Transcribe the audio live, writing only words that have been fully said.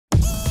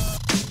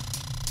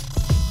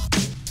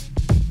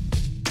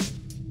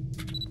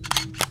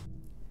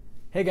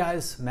Hey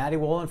guys, Matty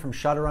Wolin from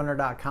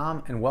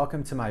Shutterrunner.com and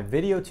welcome to my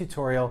video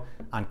tutorial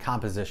on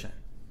composition.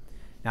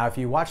 Now if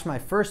you watched my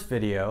first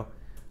video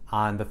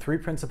on the 3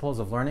 principles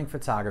of learning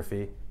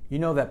photography, you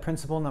know that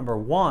principle number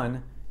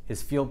 1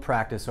 is field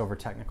practice over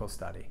technical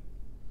study.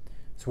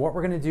 So what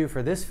we're going to do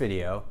for this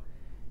video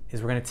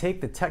is we're going to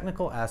take the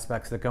technical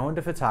aspects that go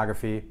into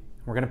photography,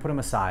 we're going to put them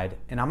aside,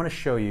 and I'm going to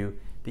show you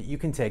that you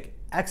can take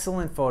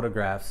excellent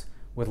photographs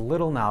with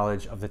little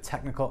knowledge of the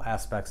technical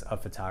aspects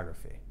of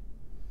photography.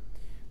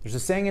 There's a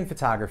saying in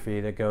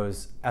photography that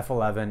goes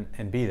F11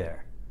 and be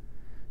there.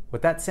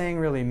 What that saying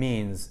really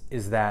means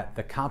is that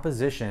the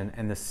composition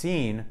and the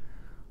scene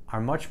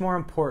are much more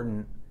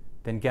important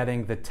than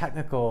getting the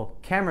technical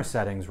camera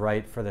settings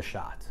right for the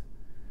shot.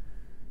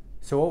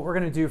 So what we're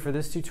going to do for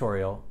this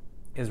tutorial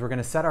is we're going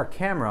to set our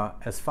camera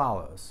as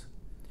follows.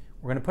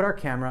 We're going to put our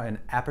camera in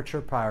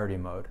aperture priority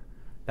mode.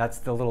 That's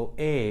the little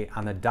A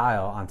on the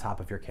dial on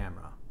top of your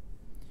camera.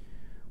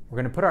 We're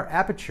going to put our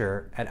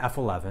aperture at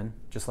F11,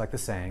 just like the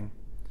saying.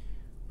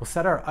 We'll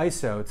set our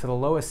ISO to the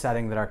lowest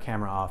setting that our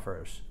camera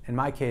offers. In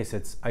my case,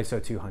 it's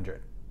ISO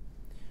 200.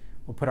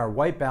 We'll put our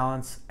white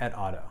balance at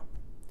auto.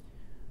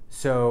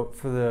 So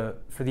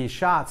for these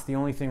shots, the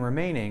only thing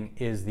remaining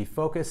is the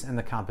focus and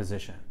the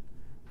composition.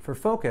 For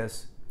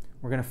focus,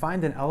 we're going to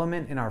find an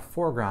element in our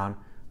foreground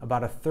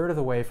about 1/3 of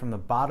the way from the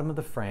bottom of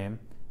the frame,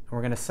 and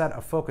we're going to set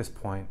a focus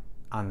point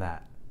on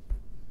that.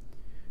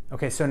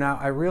 Okay, so now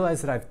I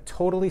realize that I've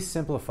totally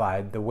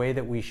simplified the way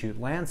that we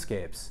shoot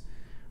landscapes.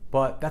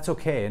 But that's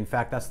okay. In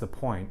fact, that's the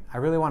point. I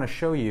really want to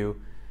show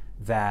you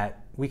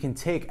that we can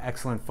take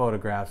excellent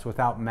photographs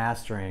without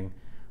mastering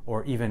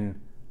or even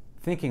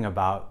thinking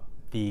about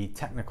the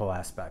technical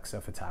aspects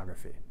of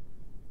photography.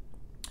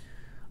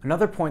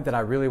 Another point that I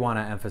really want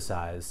to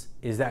emphasize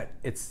is that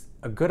it's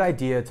a good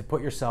idea to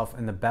put yourself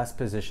in the best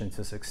position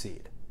to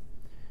succeed.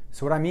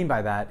 So what I mean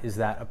by that is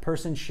that a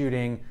person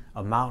shooting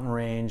a mountain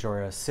range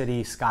or a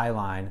city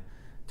skyline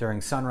during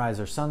sunrise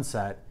or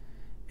sunset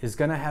is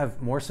going to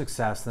have more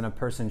success than a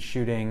person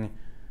shooting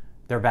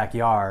their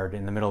backyard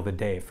in the middle of the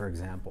day, for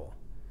example.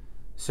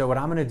 So what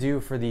I'm going to do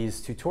for these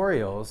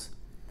tutorials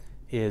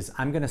is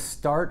I'm going to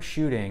start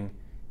shooting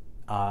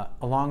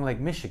along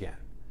Lake Michigan.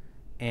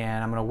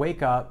 And I'm going to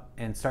wake up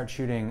and start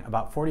shooting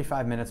about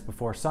 45 minutes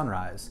before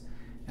sunrise.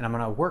 And I'm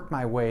going to work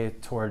my way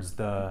towards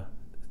the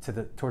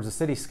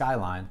city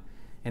skyline.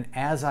 And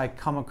as I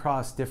come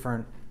across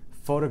different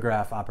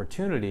photograph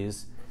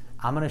opportunities,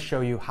 I'm going to show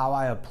you how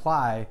I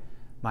apply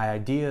my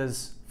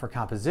ideas for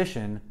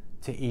composition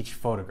to each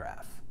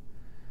photograph.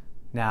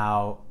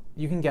 Now,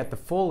 you can get the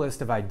full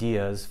list of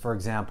ideas, for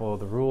example,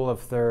 the rule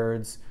of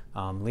thirds,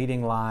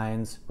 leading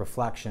lines,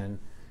 reflection,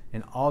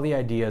 and all the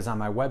ideas on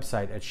my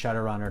website at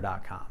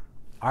Shutterrunner.com.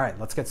 All right,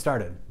 let's get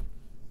started.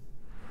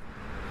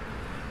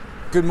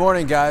 Good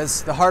morning,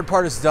 guys. The hard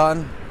part is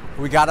done.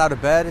 We got out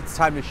of bed. It's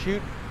time to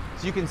shoot.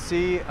 As you can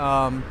see, we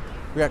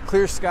got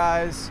clear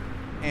skies,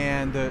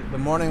 and the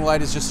morning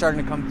light is just starting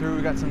to come through.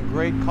 We got some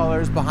great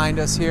colors behind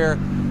us here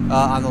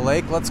on the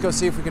lake. Let's go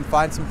see if we can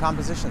find some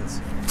compositions.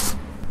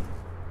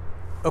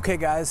 Okay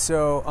guys,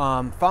 so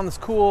found this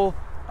cool,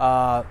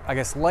 I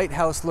guess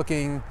lighthouse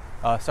looking,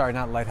 sorry,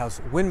 not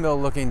lighthouse, windmill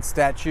looking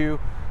statue.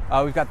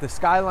 We've got the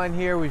skyline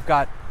here. We've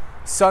got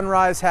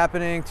sunrise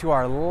happening to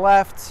our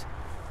left.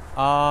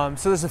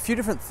 So there's a few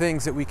different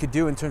things that we could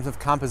do in terms of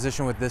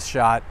composition with this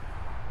shot,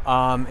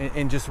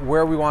 and just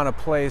where we want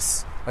to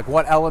place, like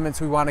what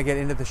elements we want to get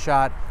into the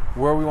shot,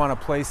 where we want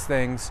to place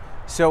things.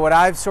 So what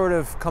I've sort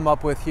of come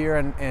up with here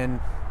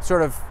and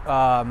sort of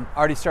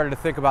already started to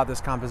think about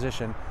this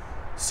composition.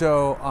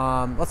 So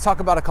let's talk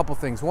about a couple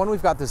things. One,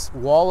 we've got this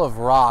wall of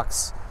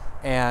rocks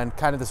and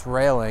kind of this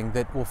railing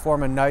that will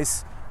form a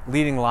nice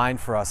leading line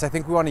for us. I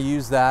think we want to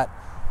use that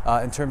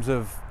in terms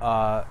of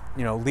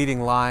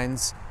leading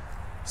lines.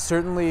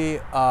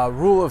 Certainly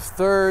rule of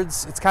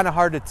thirds, it's kind of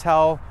hard to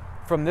tell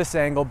from this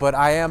angle, but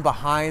I am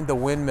behind the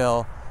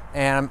windmill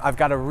and I've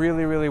got a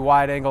really, really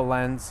wide angle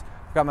lens.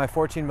 I've got my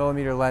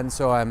 14mm lens,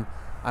 so I'm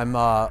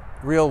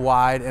real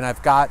wide, and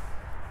I've got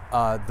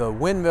the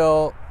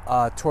windmill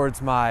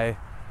towards my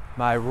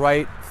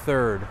right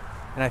third.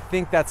 And I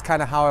think that's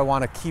kind of how I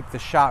want to keep the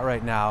shot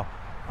right now.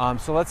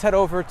 So let's head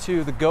over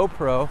to the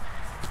GoPro.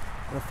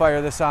 I'm gonna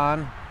fire this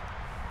on.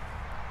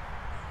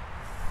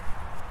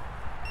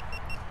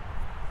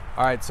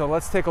 All right, so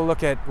let's take a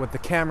look at what the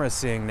camera is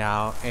seeing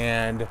now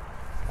and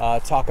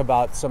talk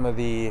about some of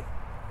the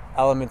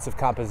elements of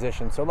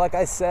composition. So like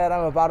I said,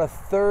 I'm about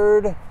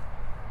 1/3,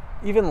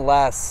 even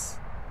less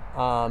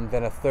than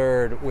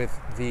 1/3 with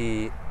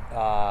the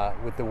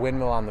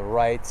windmill on the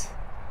right.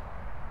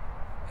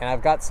 And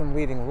I've got some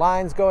leading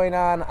lines going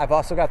on. I've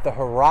also got the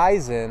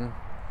horizon.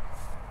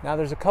 Now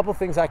there's a couple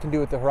things I can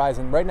do with the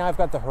horizon. Right now I've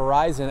got the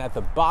horizon at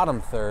the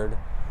bottom third,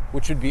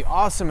 which would be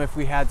awesome if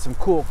we had some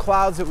cool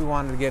clouds that we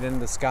wanted to get into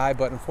the sky,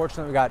 but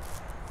unfortunately we got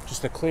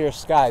just a clear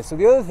sky. So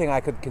the other thing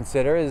I could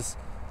consider is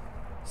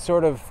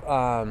sort of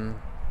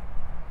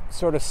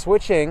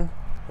switching.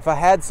 If I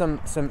had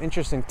some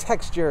interesting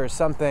texture or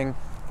something,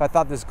 if I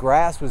thought this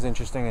grass was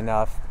interesting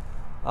enough,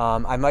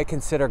 I might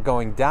consider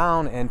going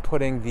down and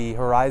putting the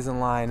horizon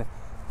line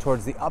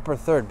towards the upper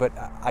third, but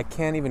I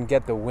can't even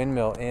get the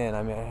windmill in.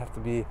 I mean, I have to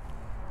be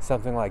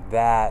something like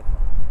that.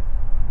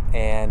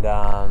 And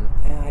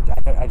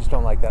I just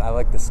don't like that. I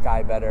like the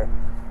sky better.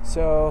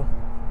 So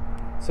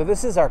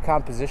this is our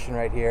composition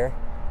right here.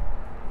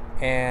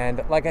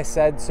 And like I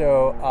said,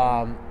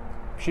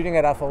 shooting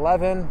at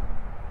f11,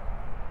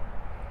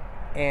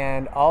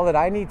 and all that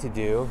I need to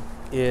do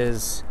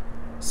is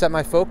set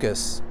my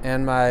focus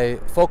and my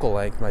focal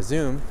length, my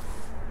zoom,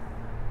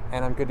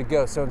 and I'm good to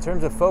go. So in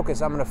terms of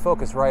focus, I'm going to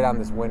focus right on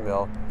this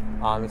windmill.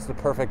 It's the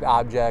perfect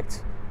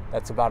object.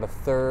 That's about a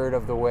third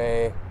of the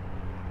way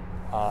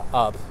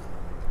up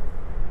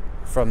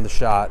from the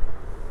shot,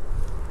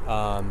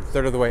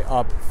 third of the way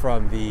up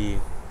from the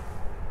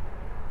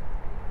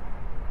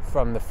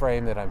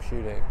frame that I'm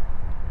shooting.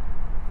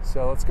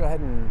 So let's go ahead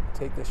and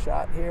take the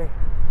shot here.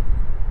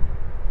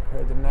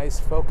 Heard the nice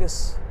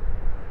focus.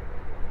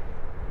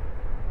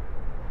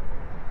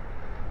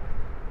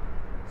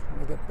 Just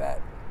want to get that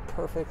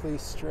perfectly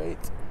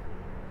straight.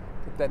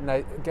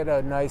 Get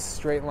a nice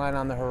straight line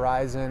on the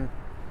horizon.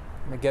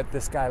 I'm gonna get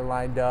this guy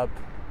lined up.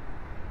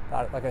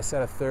 Like I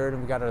said, a third,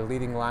 and we got our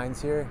leading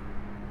lines here.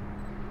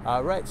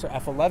 Right, so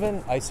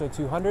f11, ISO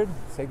 200.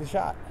 Let's take the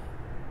shot.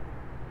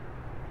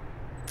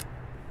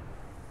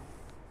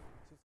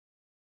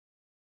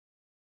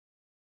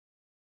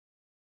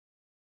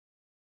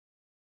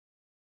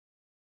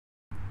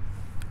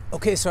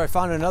 Okay, so I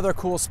found another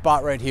cool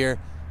spot right here,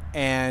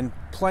 and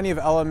plenty of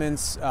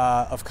elements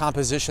of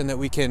composition that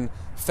we can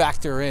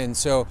factor in.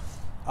 So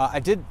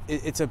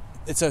it's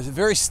a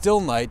very still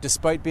night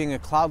despite being a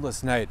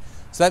cloudless night.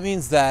 So that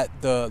means that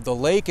the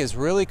lake is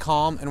really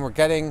calm, and we're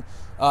getting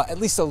at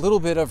least a little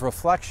bit of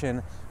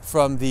reflection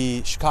from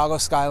the Chicago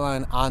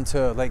skyline onto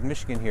Lake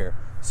Michigan here.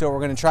 So we're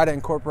going to try to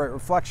incorporate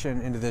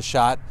reflection into this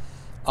shot.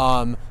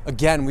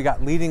 Again, we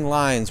got leading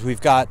lines. We've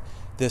got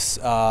this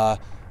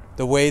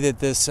the way that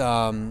this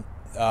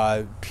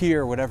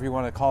pier, whatever you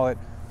want to call it,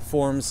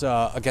 forms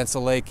against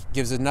the lake,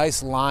 gives a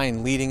nice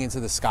line leading into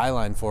the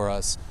skyline for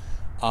us.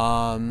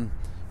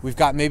 We've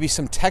got maybe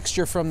some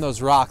texture from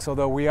those rocks,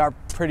 although we are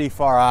pretty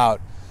far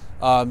out.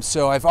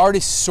 So I've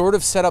already sort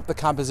of set up the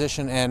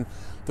composition, and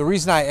the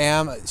reason I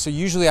am, so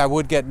usually I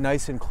would get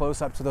nice and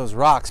close up to those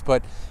rocks,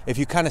 but if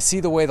you kind of see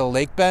the way the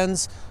lake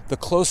bends, the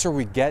closer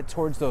we get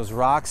towards those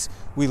rocks,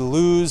 we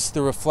lose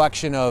the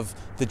reflection of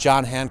the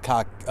John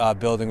Hancock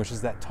building, which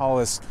is that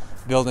tallest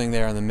building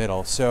there in the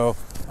middle. So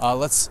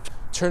let's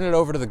turn it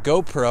over to the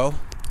GoPro.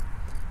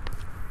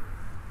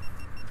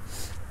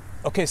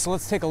 Okay, so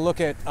let's take a look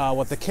at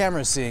what the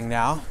camera's seeing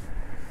now.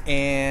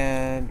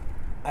 And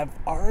I've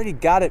already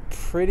got it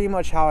pretty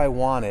much how I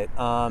want it.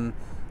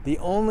 The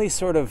only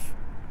sort of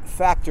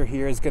factor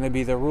here is going to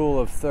be the rule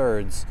of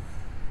thirds.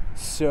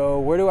 So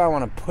where do I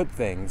want to put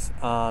things?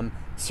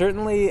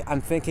 Certainly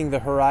I'm thinking the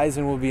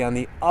horizon will be on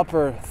the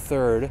upper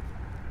third,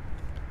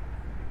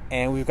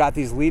 and we've got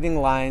these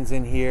leading lines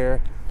in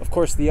here. Of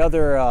course, the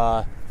other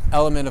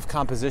element of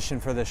composition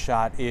for this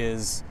shot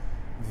is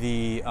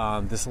the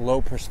this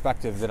low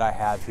perspective that I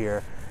have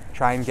here.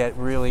 Try and get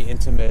really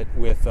intimate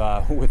with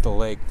the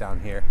lake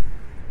down here.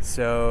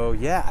 So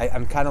yeah,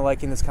 I'm kind of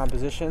liking this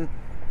composition.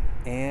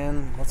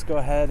 And let's go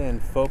ahead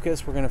and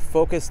focus. We're going to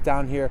focus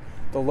down here,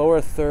 the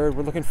lower third.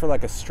 We're looking for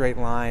like a straight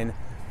line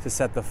to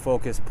set the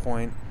focus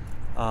point.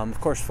 Of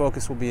course,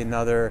 focus will be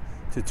another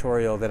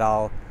tutorial that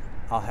I'll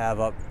have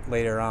up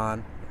later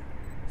on.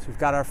 So we've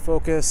got our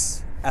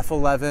focus,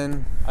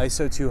 f11,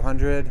 ISO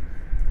 200.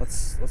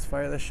 Let's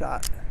fire the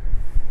shot.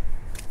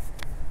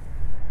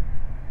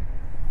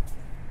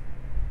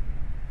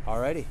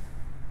 Alrighty.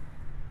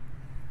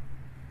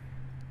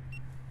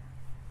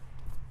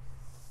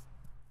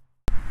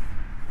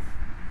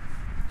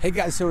 Hey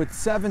guys, so it's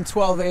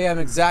 7:12 a.m.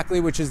 exactly,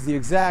 which is the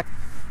exact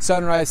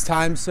sunrise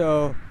time.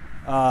 So,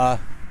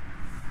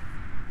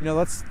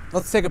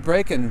 let's take a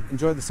break and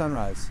enjoy the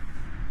sunrise.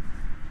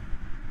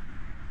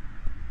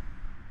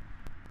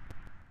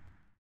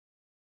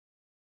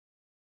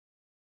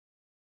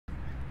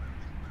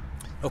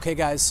 Okay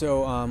guys,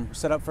 so we're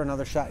set up for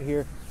another shot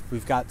here.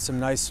 We've got some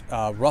nice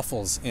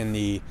ruffles in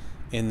the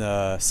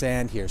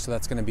sand here, so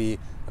that's going to be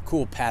a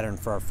cool pattern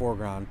for our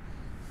foreground.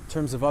 In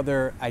terms of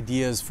other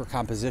ideas for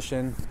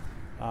composition,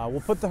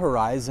 we'll put the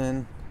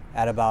horizon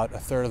at about a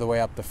third of the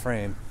way up the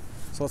frame.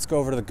 So let's go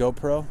over to the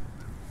GoPro.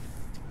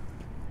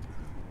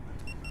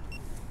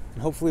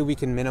 And hopefully we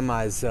can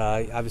minimize,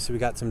 obviously we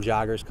got some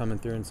joggers coming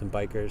through and some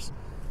bikers.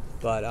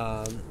 But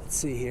let's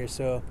see here,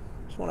 so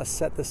just want to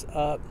set this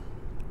up.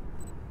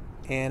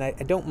 And I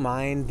don't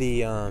mind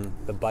the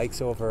bikes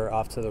over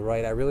off to the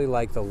right. I really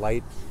like the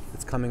light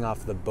that's coming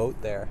off the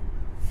boat there.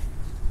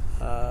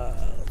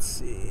 Let's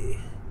see.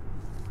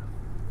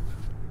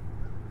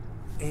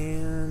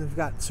 And we've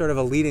got sort of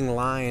a leading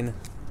line.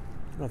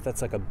 I don't know if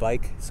that's like a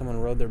bike.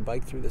 Someone rode their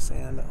bike through the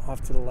sand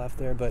off to the left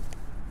there, but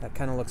that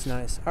kind of looks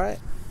nice. All right,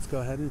 let's go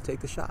ahead and take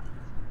the shot.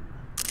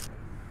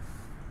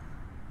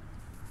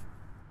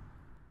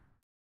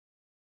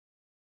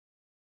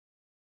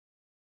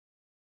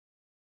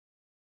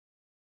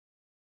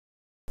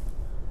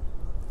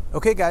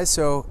 Okay guys,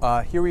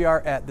 so here we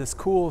are at this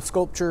cool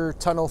sculpture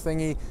tunnel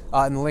thingy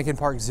in the Lincoln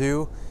Park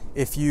Zoo.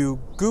 If you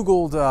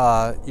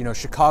Googled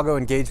Chicago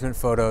engagement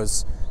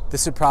photos,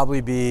 this would probably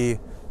be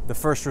the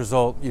first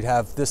result. You'd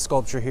have this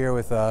sculpture here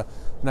with a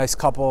nice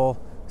couple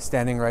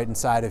standing right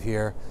inside of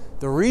here.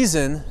 The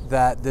reason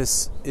that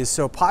this is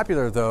so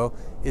popular though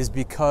is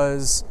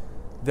because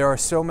there are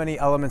so many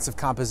elements of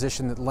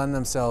composition that lend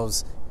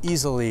themselves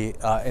easily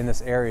in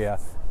this area.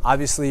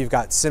 Obviously you've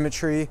got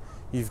symmetry,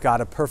 you've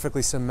got a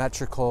perfectly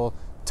symmetrical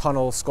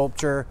tunnel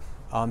sculpture,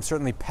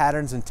 certainly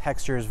patterns and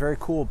textures, very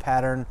cool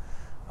pattern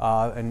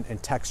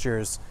and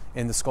textures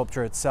in the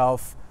sculpture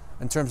itself.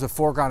 In terms of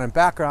foreground and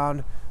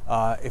background,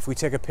 if we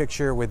take a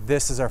picture with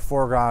this as our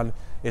foreground,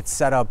 it's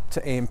set up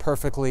to aim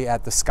perfectly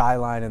at the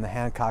skyline in the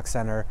Hancock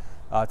Center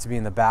to be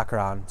in the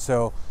background.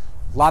 So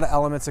a lot of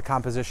elements of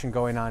composition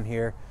going on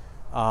here.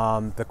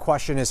 The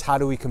question is, how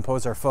do we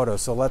compose our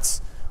photos? So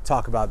let's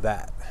talk about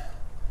that.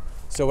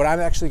 So what I'm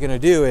actually gonna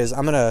do is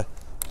I'm gonna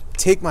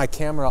take my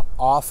camera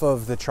off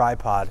of the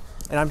tripod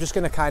and I'm just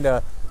gonna kind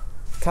of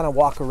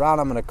walk around.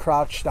 I'm gonna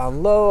crouch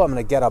down low, I'm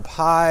gonna get up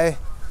high,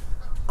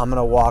 I'm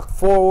gonna walk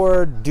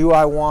forward. Do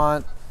I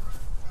want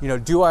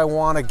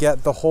to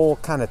get the whole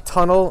kind of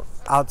tunnel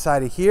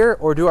outside of here,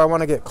 or do I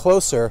want to get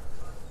closer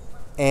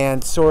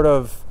and sort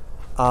of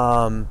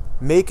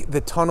make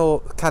the tunnel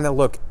kind of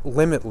look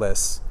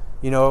limitless,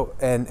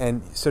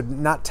 and so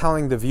not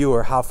telling the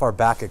viewer how far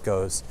back it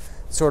goes,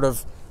 sort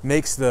of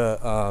makes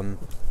the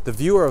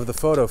viewer of the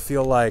photo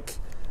feel like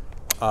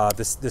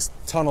this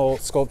tunnel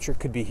sculpture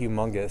could be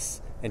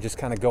humongous and just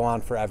kind of go on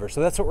forever. So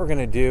that's what we're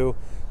gonna do.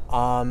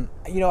 I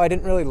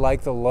didn't really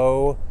like the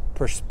low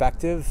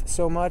perspective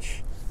so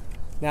much.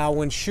 Now,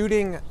 when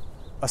shooting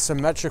a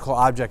symmetrical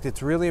object,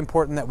 it's really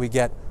important that we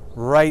get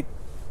right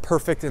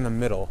perfect in the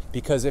middle,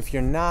 because if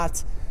you're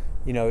not,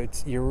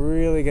 you're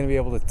really going to be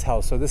able to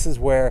tell. So this is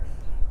where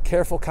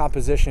careful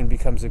composition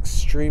becomes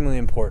extremely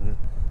important.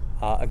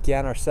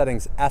 Again, our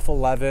settings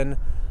f11,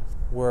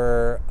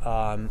 we're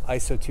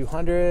ISO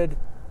 200,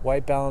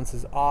 white balance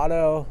is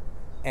auto,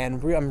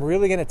 and I'm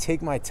really going to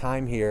take my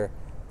time here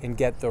and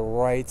get the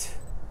right,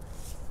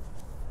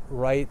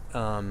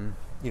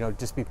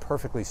 just be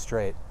perfectly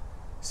straight.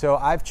 So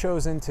I've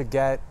chosen to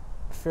get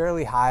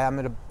fairly high. I'm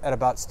at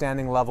about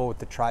standing level with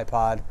the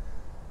tripod.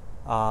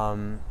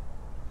 I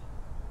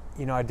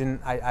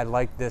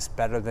like this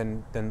better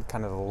than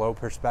kind of the low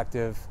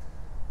perspective.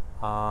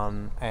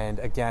 And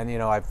again,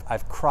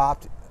 I've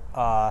cropped,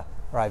 or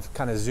I've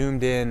kind of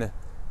zoomed in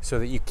so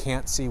that you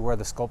can't see where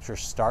the sculpture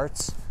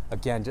starts.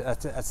 Again,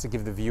 that's to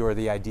give the viewer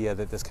the idea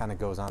that this kind of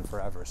goes on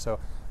forever. So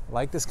I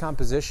like this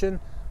composition.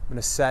 I'm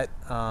gonna set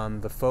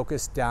the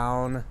focus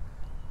down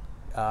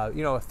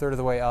a third of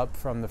the way up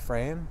from the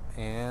frame,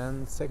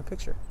 and let's take a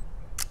picture.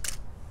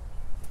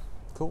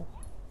 Cool.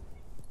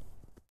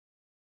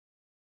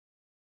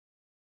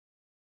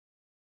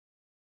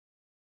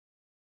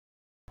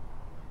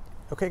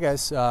 Okay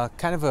guys,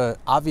 kind of a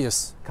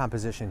obvious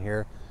composition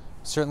here.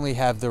 Certainly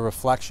have the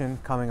reflection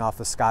coming off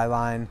the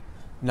skyline,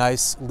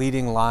 nice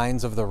leading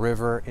lines of the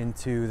river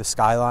into the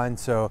skyline.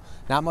 So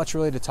not much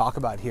really to talk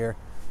about here.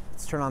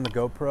 Let's turn on the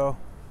GoPro.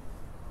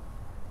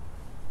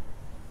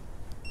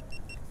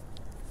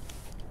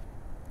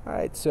 All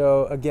right,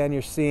 so again,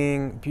 you're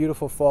seeing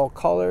beautiful fall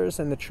colors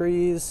in the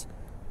trees,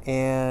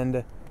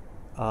 and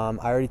I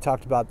already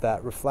talked about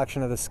that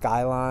reflection of the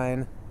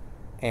skyline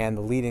and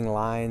the leading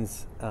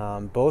lines,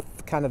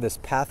 both kind of this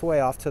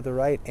pathway off to the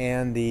right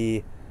and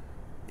the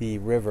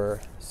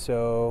river.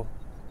 So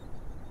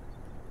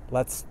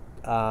let's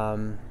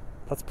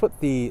put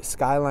the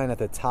skyline at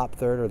the top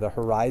third, or the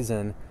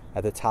horizon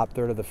at the top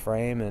third of the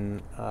frame,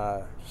 and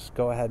just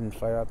go ahead and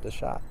fire up the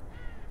shot.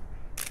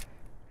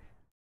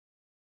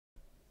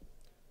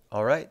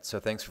 All right, so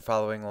thanks for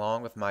following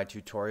along with my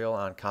tutorial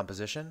on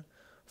composition.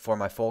 For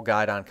my full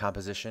guide on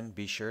composition,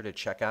 be sure to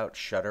check out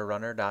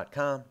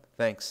Shutterrunner.com.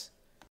 Thanks.